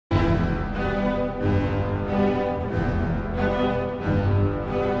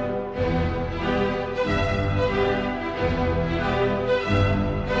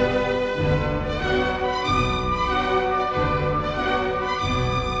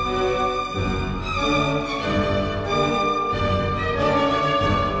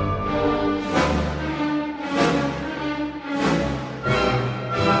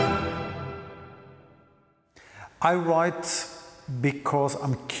I write because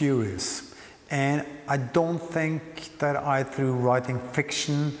I'm curious, and I don't think that I, through writing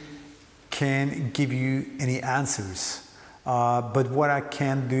fiction, can give you any answers. But what I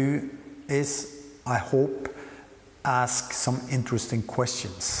can do is, I hope, ask some interesting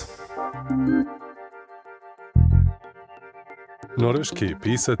questions. Norveški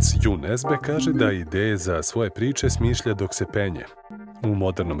pisac Ju Nesbe kaže da ideje za svoje priče smišlja dok se penje. U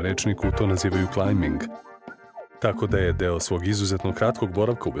modernom rečniku to nazivaju klajming. Tako da je deo svog izuzetno kratkog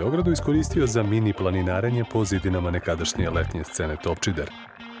boravka u Beogradu iskoristio za mini planinarenje po zidinama nekadašnje letnje scene Topčider.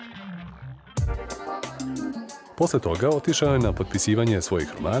 Posle toga otišao je na potpisivanje svojih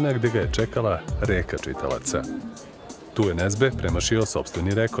romana gde ga je čekala reka čitalaca. Tu je Nesbe premašio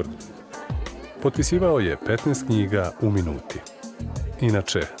sopstveni rekord. Potpisivao je 15 knjiga u minuti.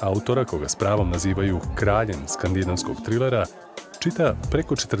 Inače, autora, koga s pravom nazivaju kraljem skandinavskog trilera, čita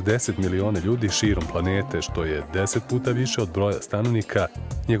preko 40 miliona ljudi širom planete, što je 10 puta više od broja stanovnika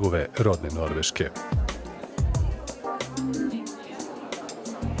njegove rodne Norveške.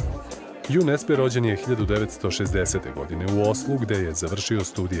 Ju Nesbe rođen je 1960. godine u Oslu, gde je završio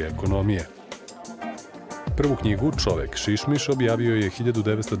studije ekonomije. Prvu knjigu, Čovek šišmiš, objavio je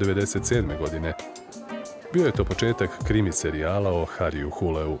 1997. godine. Bio je to početak krimi serijala o Hariju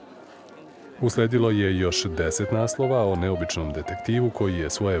Huleu. Usledilo je još 10 naslova o neobičnom detektivu koji je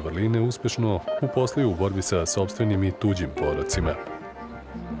svoje vrline uspešno uposlio u borbi sa sopstvenim i tuđim porocima.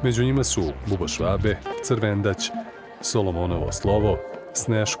 Među njima su Buba Švabe, Crvendać, Solomonovo slovo,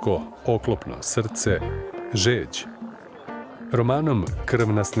 Sneško, Oklopno srce, Žeđ. Romanom Krv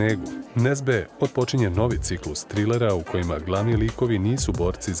na snegu Nesbe otpočinje novi ciklus trilera u kojima glavni likovi nisu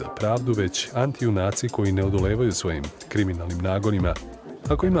borci za pravdu, već antijunaci koji ne odolevaju svojim kriminalnim nagonima,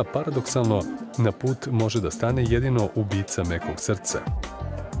 a kojima paradoksalno na put može da stane jedino ubica mekog srca.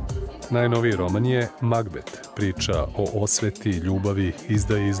 Najnoviji roman je Magbet, priča o osveti, ljubavi,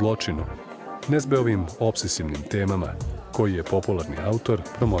 izdaji i zločinu, Nesbeovim opsesivnim temama, koji je popularni autor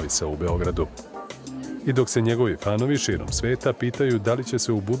promovisao u Beogradu. I dok se njegovi fanovi širom sveta pitaju da li će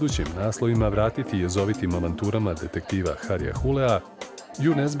se u budućim naslovima vratiti jezovitim avanturama detektiva Harija Hulea,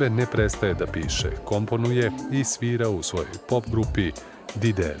 Ju Nesbe ne prestaje da piše, komponuje i svira u svojoj pop grupi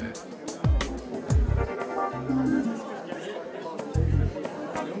Ideje.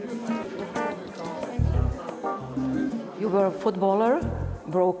 You were a footballer,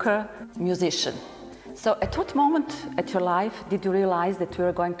 broker, musician. So at what moment at your life did you realize that you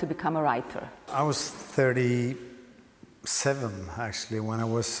were going to become a writer? I was 37 actually when I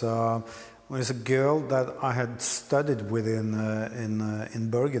was a girl that I had studied with in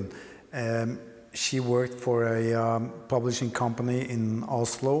Bergen. She worked for a publishing company in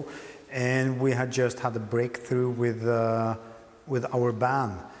Oslo, and we had just had a breakthrough with our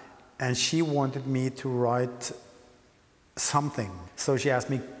band, and she wanted me to write something. So she asked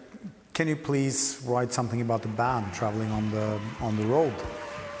me, "Can you please write something about the band traveling on the road?"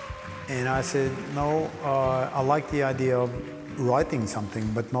 And I said, "No, I like the idea of writing something,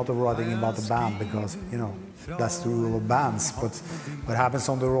 but not of writing about the band, because that's the rule of bands. But what happens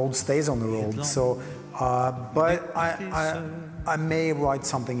on the road stays on the road. So, but I may write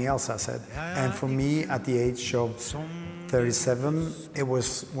something else," I said. And for me, at the age of 37, it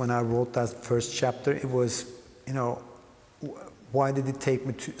was when I wrote that first chapter. It was, why did it take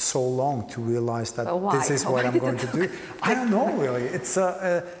me so long to realize that this is what I'm going to do? I don't know, really. It's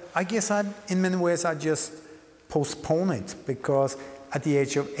I guess in many ways I just postpone it, because at the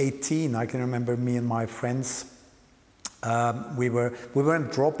age of 18, I can remember me and my friends, we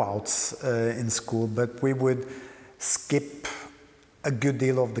weren't dropouts in school, but we would skip a good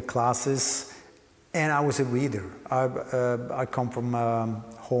deal of the classes, and I was a reader. I come from a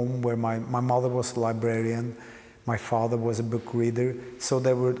home where my mother was a librarian, my father was a book reader, so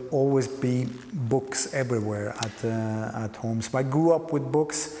there would always be books everywhere at home. So I grew up with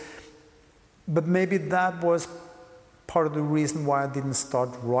books, but maybe that was part of the reason why I didn't start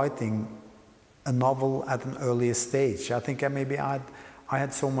writing a novel at an earlier stage. I think I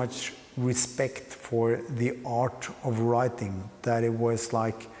had so much respect for the art of writing that it was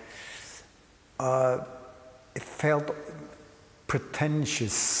like, it felt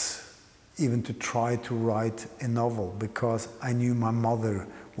pretentious even to try to write a novel, because I knew my mother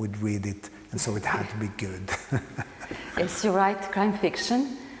would read it, and so it had to be good. Yes, you write crime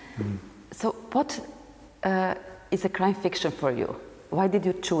fiction. Mm. So what is a crime fiction for you? Why did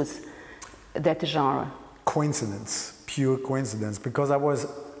you choose that genre? Coincidence, pure coincidence, because I was,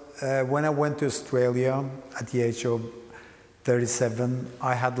 when I went to Australia at the age of 37,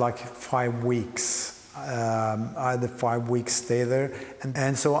 I had like 5 weeks. I had a 5-week stay there,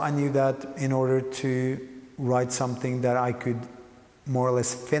 and so I knew that in order to write something that I could more or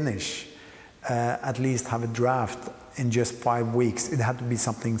less finish, at least have a draft in just 5 weeks. It had to be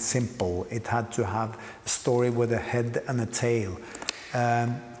something simple. It had to have a story with a head and a tail.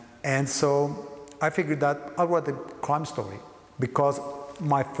 And so I figured that I'll write a crime story, because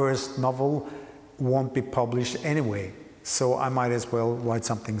my first novel won't be published anyway. So I might as well write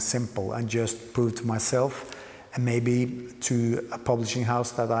something simple and just prove to myself and maybe to a publishing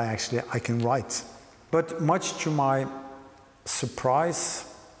house that I can write. But much to my surprise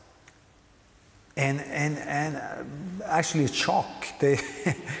and actually shock, they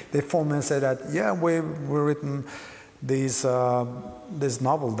phoned me and said that, yeah, we've written this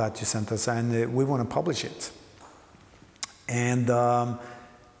novel that you sent us, and we want to publish it. And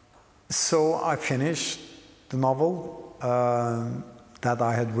so I finished the novel that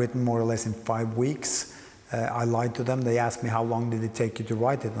I had written more or less in 5 weeks. I lied to them. They asked me, how long did it take you to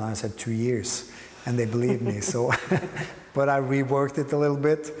write it? And I said 2 years. And they believed me. So, but I reworked it a little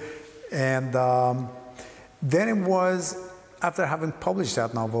bit. And then it was, after having published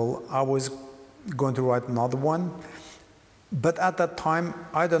that novel, I was going to write another one. But at that time,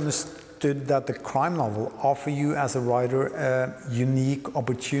 I'd understood that the crime novel offers you as a writer a unique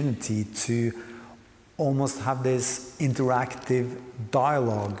opportunity to almost have this interactive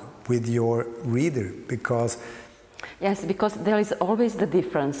dialogue with your reader, because... Yes, because there is always the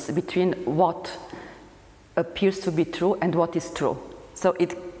difference between what appears to be true and what is true. So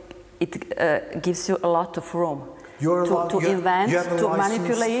it gives you a lot of room to invent, to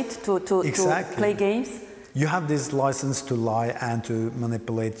manipulate, to play games. You have this license to lie and to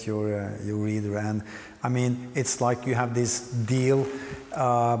manipulate your reader. And I mean, it's like you have this deal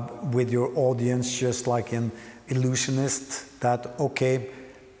with your audience, just like an illusionist, that, okay,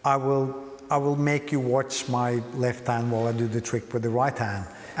 I will make you watch my left hand while I do the trick with the right hand.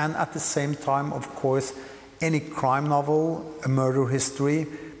 And at the same time, of course, any crime novel, a murder history,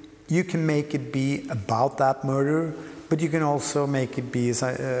 you can make it be about that murder, but you can also make it be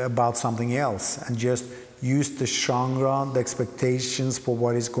about something else, and just use the genre, the expectations for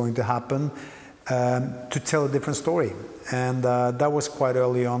what is going to happen, to tell a different story. And that was quite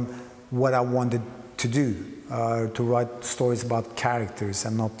early on what I wanted to do, to write stories about characters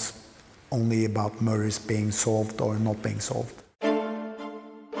and not only about murders being solved or not being solved.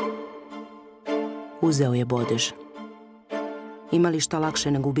 Uzeo je bodež. Ima li šta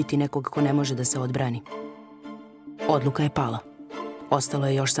lakše nego ubiti nekog ko ne može da se odbrani? Odluka je pala. Ostalo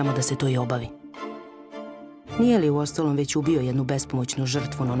je još samo da se to i obavi. Nije li uostalom već ubio jednu bespomoćnu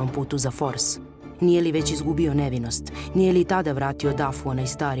žrtvu na onom putu za Fors? Nije li već izgubio nevinost? Nije li tada vratio Dafu onaj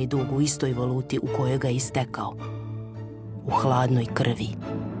stari dug u istoj valuti u kojoj ga je istekao? U hladnoj krvi.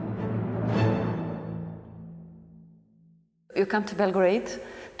 You come to Belgrade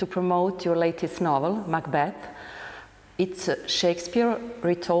to promote your latest novel, Macbeth. It's Shakespeare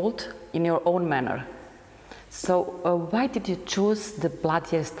retold in your own manner. So why did you choose the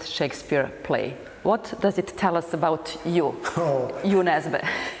bloodiest Shakespeare play? What does it tell us about you, Ju Nesbe?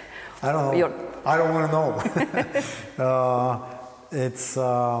 I don't know. I don't want to know.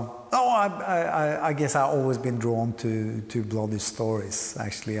 I guess I've always been drawn to bloody stories.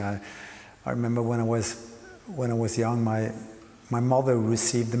 Actually, I remember when I was young, my mother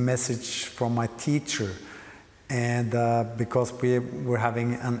received a message from my teacher, and because we were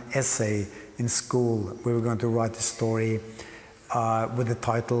having an essay in school, we were going to write a story with the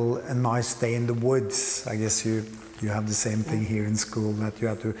title "A Nice Day in the Woods." I guess you have the same thing here in school, that you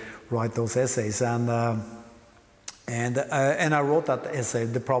have to write those essays, and I wrote that essay.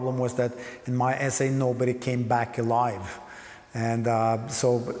 The problem was that in my essay nobody came back alive, and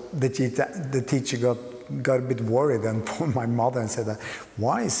so the teacher got a bit worried and phoned my mother and said that,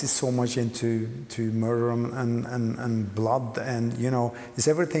 why is he so much into murder and blood, and is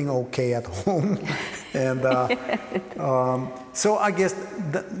everything okay at home? And so I guess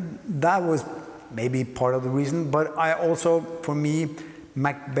that was maybe part of the reason, but I also, for me,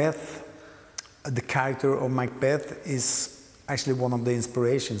 Macbeth, the character of Macbeth, is actually one of the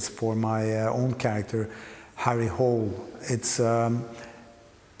inspirations for my own character, Hari Hule. It's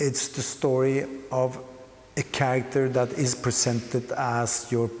the story of a character that is presented as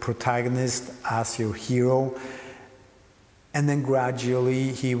your protagonist, as your hero, and then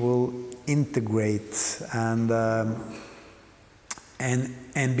gradually he will integrate and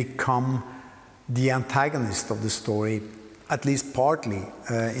become the antagonist of the story, at least partly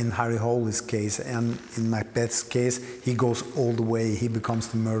in Hari Hule's case, and in Macbeth's case, he goes all the way. He becomes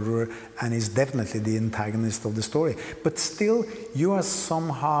the murderer and is definitely the antagonist of the story. But still, you are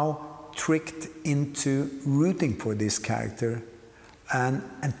somehow tricked into rooting for this character, and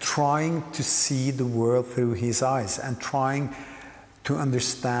trying to see the world through his eyes and trying to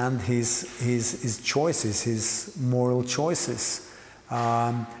understand his choices, his moral choices.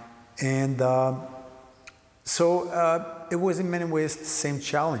 So it was in many ways the same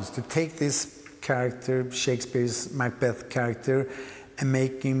challenge, to take this character, Shakespeare's Macbeth character, and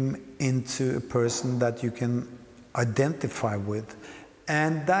make him into a person that you can identify with.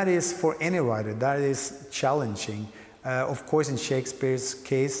 And that is, for any writer, that is challenging. Of course, in Shakespeare's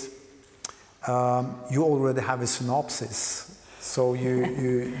case, you already have a synopsis. So you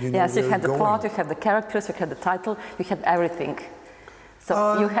know yes, you had the going. plot, you had the characters, you had the title, you had everything.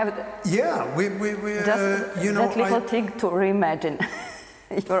 So you have yeah, we just you know, that little thing to reimagine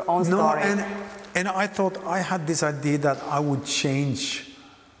your own story. And I thought I had this idea that I would change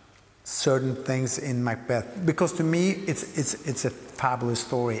certain things in Macbeth, because to me it's a fabulous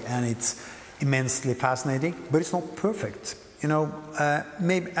story and it's immensely fascinating, but it's not perfect, you know.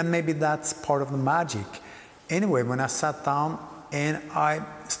 Maybe that's part of the magic. Anyway, when I sat down and I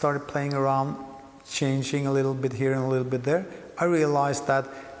started playing around, changing a little bit here and a little bit there, I realized that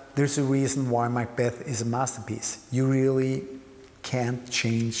there's a reason why Macbeth is a masterpiece. You really can't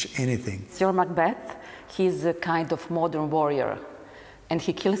change anything. Your Macbeth, he's a kind of modern warrior, and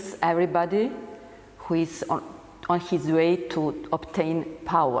he kills everybody who is on his way to obtain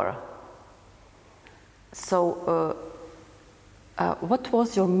power. So what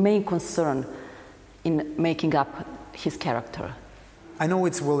was your main concern in making up his character? I know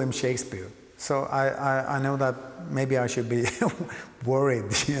it's William Shakespeare, so I know that maybe I should be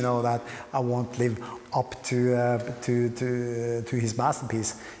worried, you know, that I won't live up to his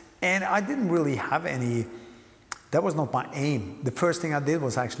masterpiece. And I didn't really have any, that was not my aim. The first thing I did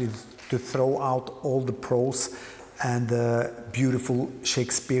was actually to throw out all the prose and the beautiful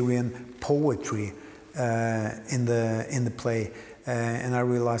Shakespearean poetry in the play. And I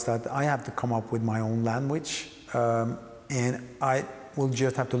realized that I have to come up with my own language, and I will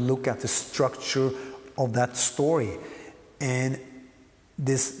just have to look at the structure of that story and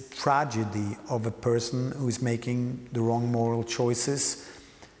this tragedy of a person who is making the wrong moral choices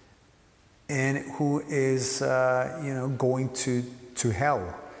and who is you know, going to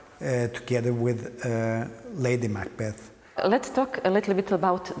hell together with Lady Macbeth. Let's talk a little bit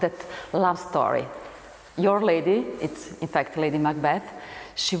about that love story. Your lady, it's in fact Lady Macbeth,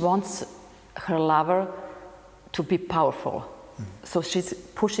 she wants her lover to be powerful. So she's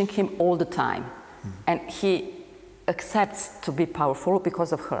pushing him all the time. And he accepts to be powerful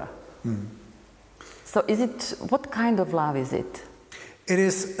because of her. So is it, what kind of love is it? It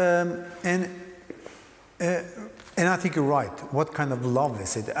is, and I think you're right. What kind of love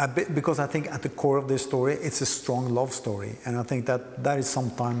is it? Because I think at the core of this story, it's a strong love story. And I think that is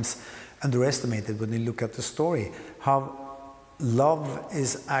sometimes underestimated when you look at the story. How love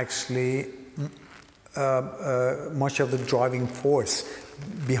is actually much of the driving force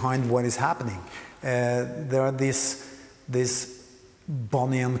behind what is happening. There are this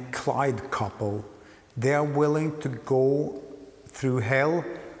Bonnie and Clyde couple. They are willing to go through hell,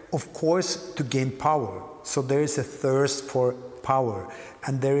 of course, to gain power. So there is a thirst for power,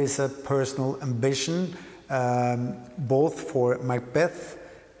 and there is a personal ambition, both for Macbeth,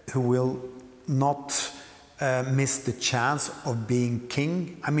 who will not miss the chance of being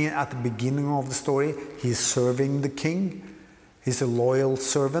king. I mean, at the beginning of the story, he's serving the king. He's a loyal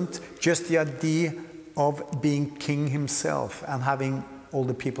servant. Just the idea of being king himself and having all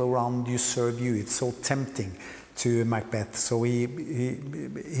the people around you serve you, it's so tempting to Macbeth. So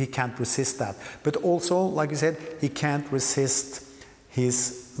he can't resist that. But also, like you said, he can't resist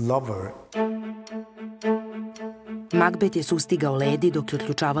his lover. Macbeth je sustigao Lady dok je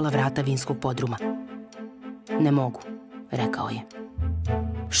otključavala vrata vinskog podruma. Ne mogu, rekao je.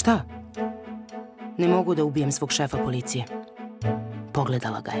 Šta? Ne mogu da ubijem svog šefa policije.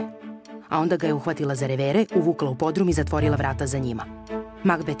 Pogledala ga je. A onda ga je uhvatila za revere, uvukla u podrum i zatvorila vrata za njima.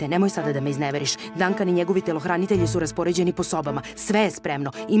 Macbete, nemoj sada da me izneveriš. Duncan i njegovi telohranitelji su raspoređeni po sobama. Sve je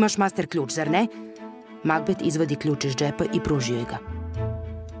spremno. Imaš master ključ, zar ne? Macbeth izvadi ključ iz džepa i pružio je ga.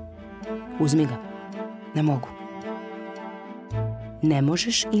 Uzmi ga. Ne mogu. Ne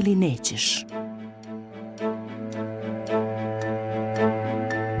možeš ili nećeš?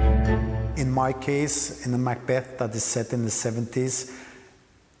 In my case, in the Macbeth that is set in the 70s,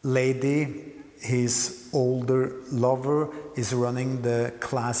 Lady, his older lover, is running the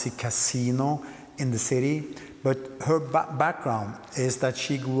classic casino in the city, but her background is that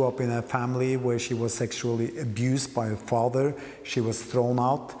she grew up in a family where she was sexually abused by her father. She was thrown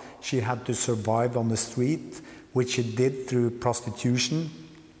out. She had to survive on the street, which she did through prostitution,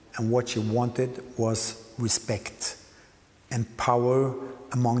 and what she wanted was respect. and power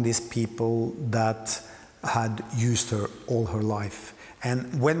among these people that had used her all her life.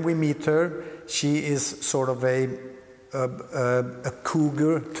 And when we meet her, she is sort of a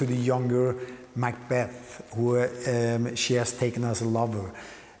cougar to the younger Macbeth, who she has taken as a lover.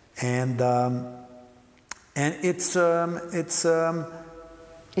 And it's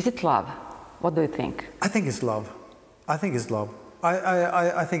Is it love? What do you think? I think it's love. I think it's love.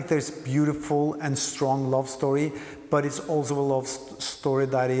 I think there's beautiful and strong love story, but it's also a love story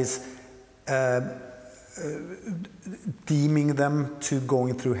that is deeming them to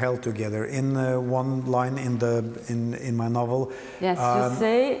going through hell together. In one line in my novel, yes, you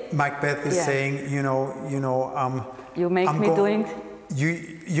say Macbeth is saying, you make me doing.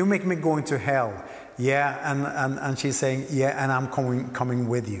 You make me going to hell. Yeah, and she's saying, yeah, and I'm coming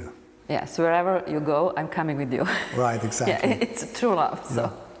with you. Yes, wherever you go, I'm coming with you. Right, exactly. Yeah, it's true love.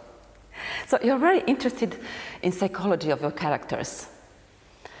 So you're very interested in psychology of your characters.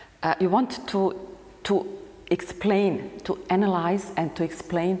 You want to explain, to analyze, and to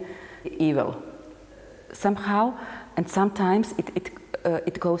explain evil somehow, and sometimes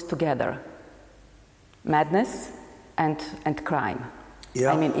it goes together. Madness and crime.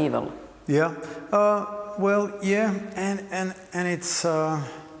 Yeah. I mean evil. Yeah. Well, yeah, and it's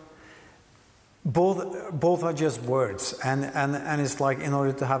both are just words, and it's like, in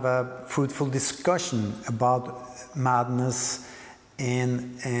order to have a fruitful discussion about madness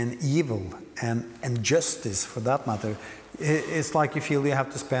and evil and justice, for that matter, it's like you feel you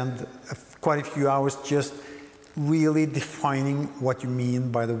have to spend quite a few hours just really defining what you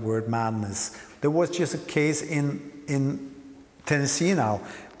mean by the word madness. There was just a case in Tennessee now,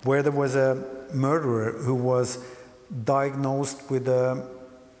 where there was a murderer who was diagnosed with a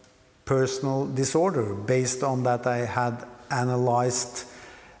personal disorder based on that I had analyzed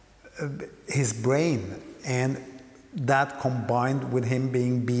his brain, and that combined with him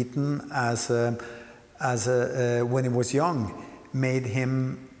being beaten when he was young made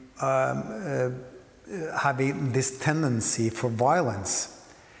him having this tendency for violence.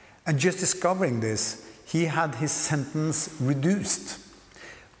 And just discovering this, he had his sentence reduced,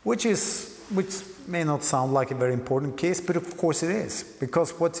 which may not sound like a very important case, but of course it is,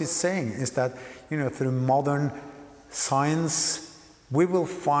 because what he's saying is that, through modern science, we will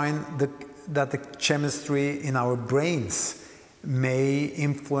find that the chemistry in our brains may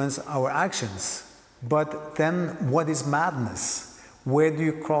influence our actions. But then what is madness? Where do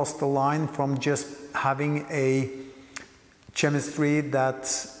you cross the line from just having a chemistry that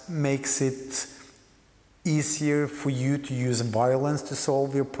makes it easier for you to use violence to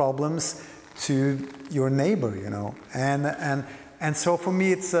solve your problems to your neighbor, And so for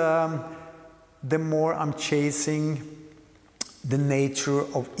me, it's the more I'm chasing the nature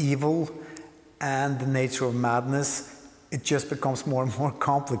of evil and the nature of madness, it just becomes more and more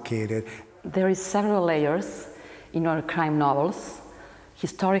complicated. There is several layers in your crime novels: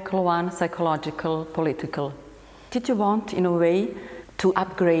 historical one, psychological, political. Did you want, in a way, to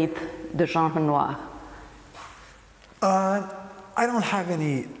upgrade the genre noir? I don't have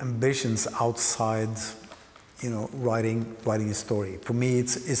any ambitions outside, writing a story. For me,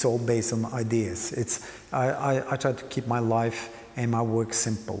 it's all based on ideas. I try to keep my life and my work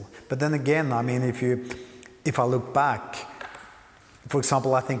simple. But then again, I mean, if I look back, for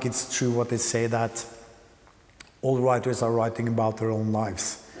example, I think it's true what they say, that all writers are writing about their own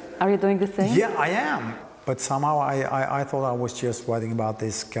lives. Are you doing the same? Yeah, I am. But somehow I thought I was just writing about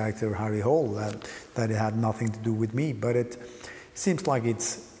this character, Hari Hule, that it had nothing to do with me. But it seems like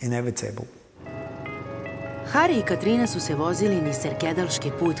it's inevitable. Hari I Katrina su se vozili niz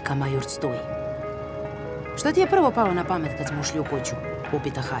serkedalški put ka Majurstuji. Šta ti je prvo palo na pamet kad smo ušli u kuću?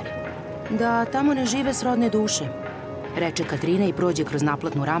 Upita Hari. Da tamo ne žive srodne duše, reče Katrina i prođe kroz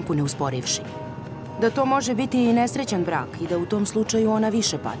naplatnu rampu ne usporivši. Da to može biti i nesrećan brak i da u tom slučaju ona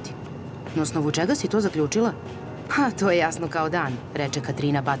više pati. Na osnovu čega si to zaključila? Ha, to je jasno kao dan, reče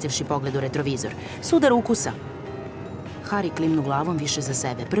Katrina bacivši pogled u retrovizor. Sudar ukusa. Hari klimnu glavom više za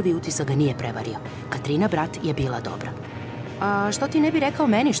sebe. Prvi utisak ga nije prevario. Katrina, brat, je bila dobra. A što ti ne bi rekao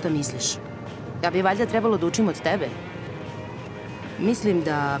meni što misliš? Ja bi valjda trebalo da učim od tebe. Mislim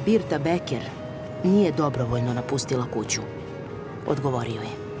da Birta Becker nije dobrovoljno napustila kuću, odgovorio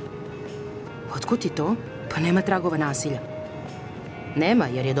je. Otkud ti to? Pa nema tragova nasilja. Nema,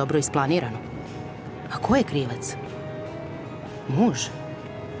 jer je dobro isplanirano. A ko je krivac? Muž.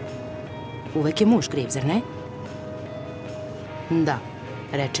 Uvek je muž kriv, zar ne? Da,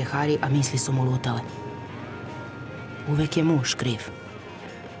 reče Hari, a misli su mu lutale. Uvek je muž kriv.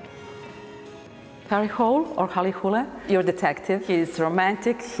 Hari Hule, or Hari Hule, your detective, he is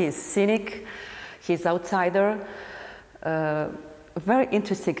romantic, he is cynic, he is outsider. a very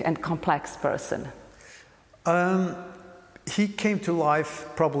interesting and complex person. He came to life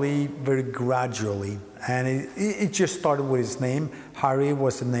probably very gradually, and it just started with his name. Hari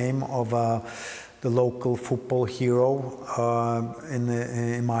was the name of the local football hero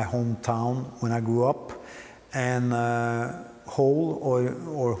in my hometown when I grew up, and Hole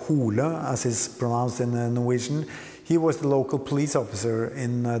or Hule, as it's pronounced in Norwegian, he was the local police officer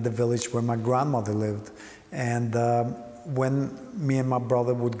in the village where my grandmother lived. And when me and my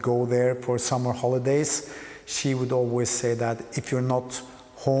brother would go there for summer holidays, she would always say that if you're not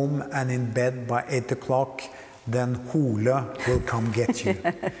home and in bed by 8 o'clock, then Hule will come get you.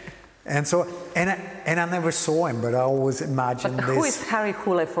 And so, and I never saw him, but I always imagined this. Who is Hari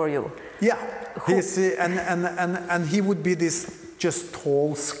Hule for you? Yeah, and he would be this just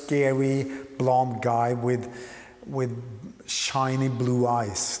tall, scary, blonde guy with shiny blue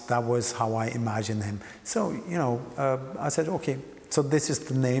eyes. That was how I imagined him. So, you know, I said, okay, so this is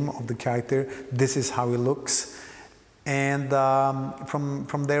the name of the character. This is how he looks. And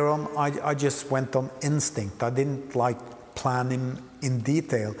from there on, I just went on instinct. I didn't like plan him in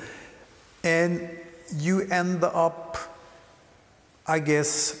detail. And you end up, I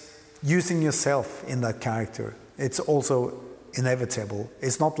guess, using yourself in that character. It's also inevitable.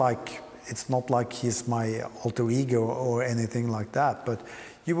 It's not like he's my alter ego or anything like that, but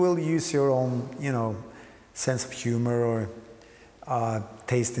you will use your own, you know, sense of humor or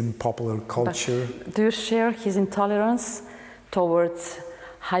taste in popular culture. But do you share his intolerance towards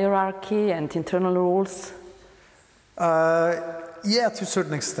hierarchy and internal rules? Yeah, to a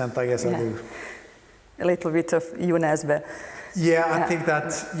certain extent, I guess I do. A little bit of Ju Nesbe. Yeah, I think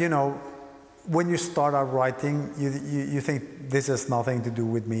that, you know, when you start out writing, you think this has nothing to do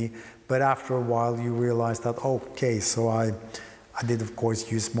with me, but after a while you realize that, okay, so I did of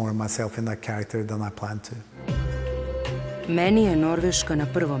course use more of myself in that character than I planned to. Meni je Norveška na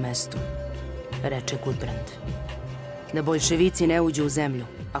prvom mestu, reče Gudbrand. Da boljševici ne uđu u zemlju.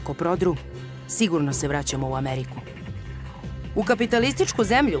 Ako prodru, sigurno se vraćamo u Ameriku. U kapitalističku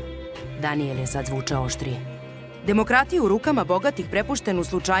zemlju, Daniel je sad zvučao oštrije. Demokratiju u rukama bogatih prepuštenu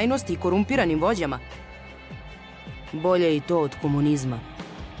slučajnosti i korumpiranim vođama. Bolje i to od komunizma.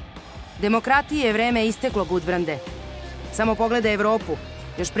 Demokratiji je vreme isteklo, Gudbrande. Samo pogledaj Evropu.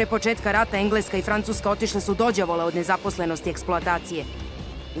 Još pre početka rata Engleska i Francuska otišle su dođavole od nezaposlenosti i eksploatacije.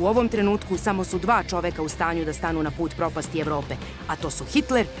 U ovom trenutku samo su dva čoveka u stanju da stanu na put propasti Evrope, a to su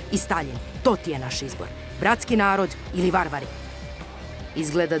Hitler i Stalin. To ti je naš izbor. Bratski narod ili varvari.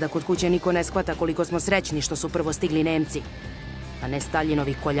 Izgleda da kod kuće niko ne shvata koliko smo srećni što su prvo stigli Nemci, a ne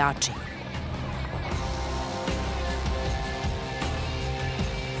Staljinovi koljači.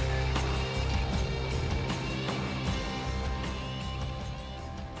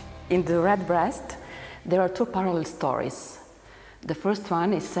 In The Red Breast, there are two parallel stories. The first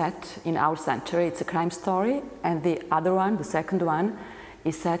one is set in our century, it's a crime story, and the other one, the second one,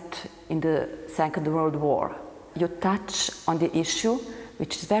 is set in the Second World War. You touch on the issue,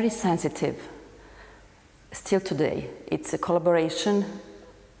 which is very sensitive, still today. It's a collaboration,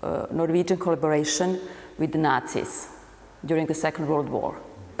 Norwegian collaboration with the Nazis during the Second World War.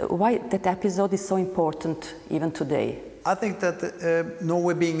 Why that episode is so important even today? I think that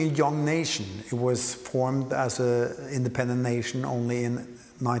Norway being a young nation, it was formed as an independent nation only in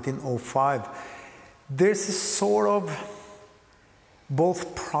 1905. There's a sort of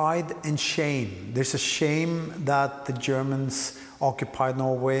both pride and shame. There's a shame that the Germans occupied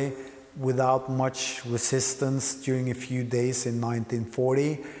Norway without much resistance during a few days in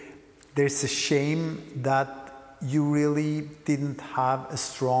 1940. There's a shame that you really didn't have a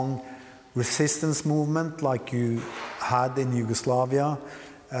strong resistance movement like you had in Yugoslavia.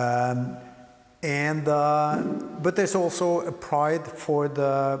 But there's also a pride for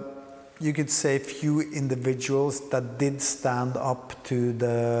the, you could say, few individuals that did stand up to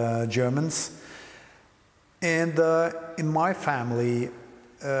the Germans. And in my family,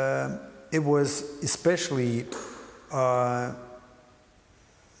 it was especially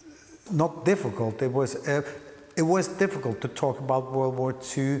not difficult. It was difficult to talk about World War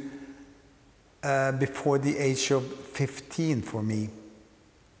II before the age of 15 for me.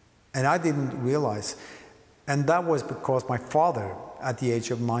 And I didn't realize. And that was because my father, at the age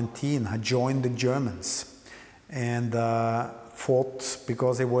of 19, had joined the Germans and fought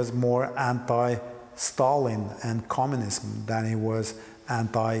because he was more anti-Stalin and communism than he was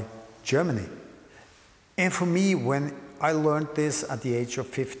anti-Germany. And for me, when I learned this at the age of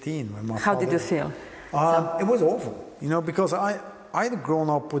 15, when my How father, did you feel? It was awful, you know, because I'd grown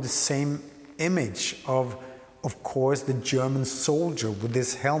up with the same image of course, the German soldier with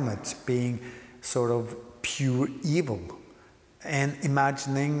this helmet being sort of pure evil, and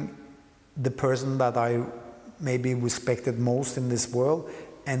imagining the person that I maybe respected most in this world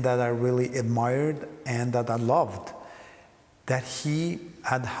and that I really admired and that I loved, that he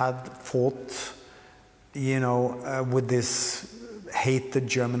had fought, with this hated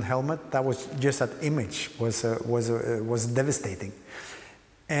German helmet. That was just that image was devastating.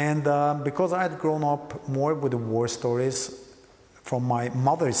 And because I had grown up more with the war stories from my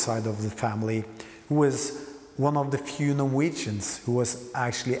mother's side of the family, who was one of the few Norwegians who was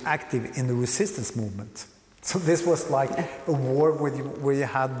actually active in the resistance movement. So this was like a war where you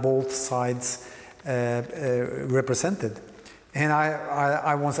had both sides represented. And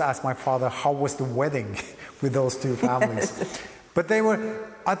I once asked my father, how was the wedding with those two families? But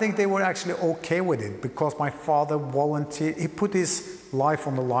I think they were actually okay with it, because my father volunteered, he put his life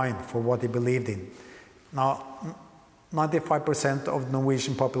on the line for what he believed in. Now, 95% of the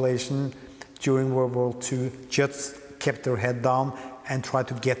Norwegian population during World War II just kept their head down and tried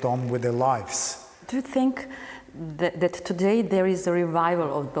to get on with their lives. Do you think that today there is a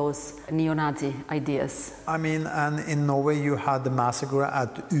revival of those neo-Nazi ideas? I mean, and in Norway you had the massacre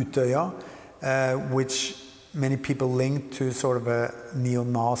at Utøya, which many people link to sort of a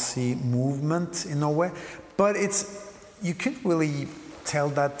neo-Nazi movement in Norway. But you couldn't really tell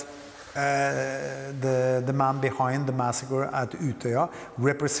that the man behind the massacre at Utøya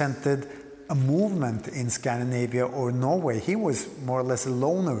represented a movement in Scandinavia or Norway. He was more or less a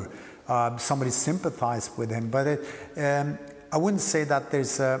loner. Somebody sympathized with him, but I wouldn't say that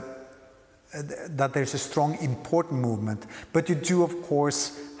there's a strong, important movement. But you do, of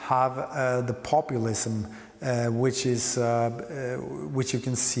course, have the populism, which you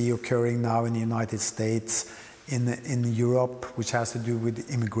can see occurring now in the United States, in Europe, which has to do with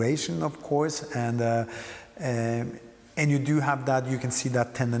immigration, of course, and you do have that. You can see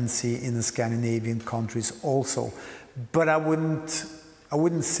that tendency in the Scandinavian countries also, but I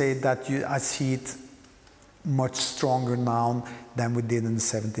wouldn't say that I see it much stronger now than we did in the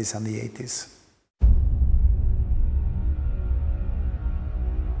 70s and the 80s.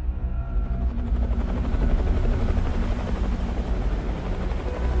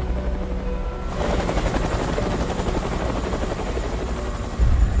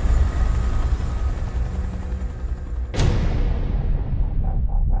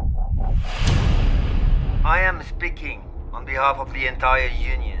 I am speaking on behalf of the entire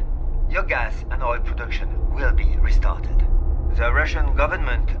Union. Your gas and oil production will be restarted. The Russian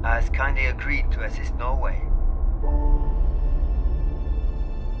government has kindly agreed to assist Norway.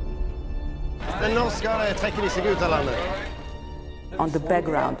 On the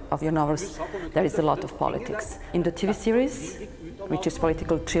background of your novels, there is a lot of politics. In the TV series, which is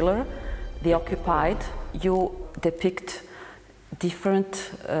political thriller, The Occupied, you depict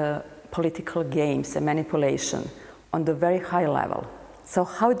different political games and manipulation on the very high level. So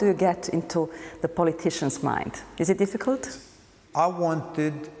how do you get into the politician's mind? Is it difficult? I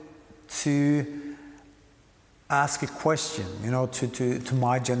wanted to ask a question, to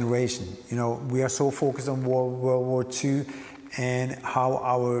my generation. We are so focused on World War II and how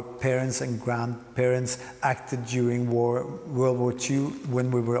our parents and grandparents acted during World War II when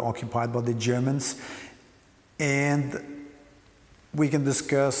we were occupied by the Germans. And we can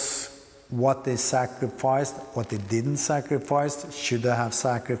discuss what they sacrificed, what they didn't sacrifice, should they have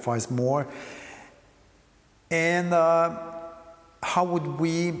sacrificed more, and how would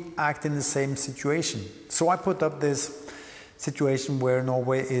we act in the same situation. So I put up this situation where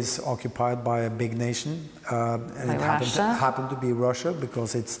Norway is occupied by a big nation, and it happened to be Russia,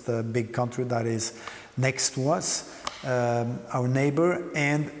 because it's the big country that is next to us, our neighbor,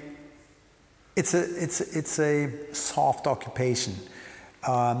 and it's a soft occupation.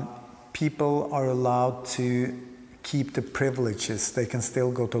 People are allowed to keep the privileges. They can still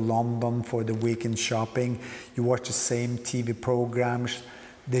go to London for the weekend shopping. You watch the same TV programs.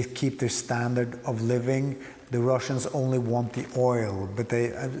 They keep their standard of living. The Russians only want the oil, but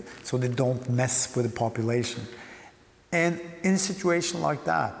so they don't mess with the population. And in a situation like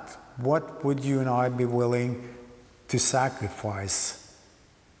that, what would you and I be willing to sacrifice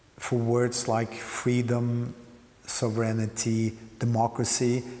for words like freedom, sovereignty,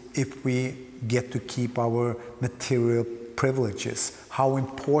 democracy, if we get to keep our material privileges? How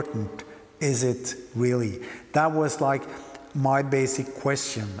important is it really? That was like my basic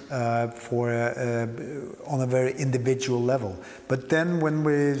question on a very individual level. But then when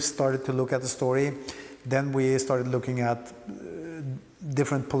we started to look at the story, then we started looking at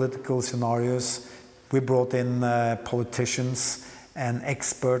different political scenarios. We brought in politicians and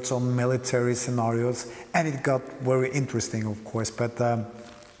experts on military scenarios, and it got very interesting, of course. But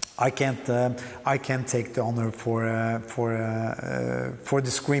I can't take the honor for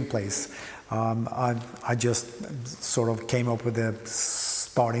the screenplays. I just sort of came up with the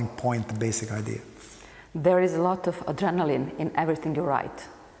starting point, the basic idea. There is a lot of adrenaline in everything you write.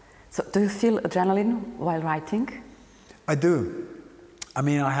 So do you feel adrenaline while writing? I do. I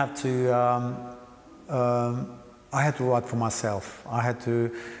mean, I had to write for myself. I had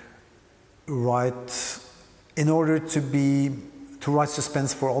to write in order to write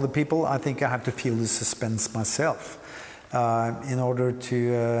suspense for other people. I think I have to feel the suspense myself. In order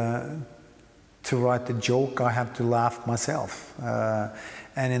to write the joke, I have to laugh myself.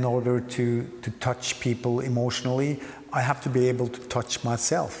 And in order to touch people emotionally, I have to be able to touch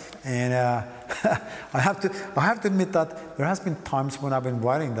myself. And I have to admit that there has been times when I've been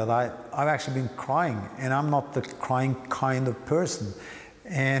writing that I've actually been crying, and I'm not the crying kind of person.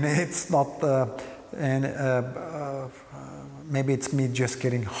 And it's not, maybe it's me just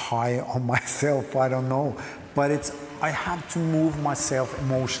getting high on myself, I don't know. But I have to move myself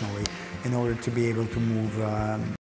emotionally in order to be able to move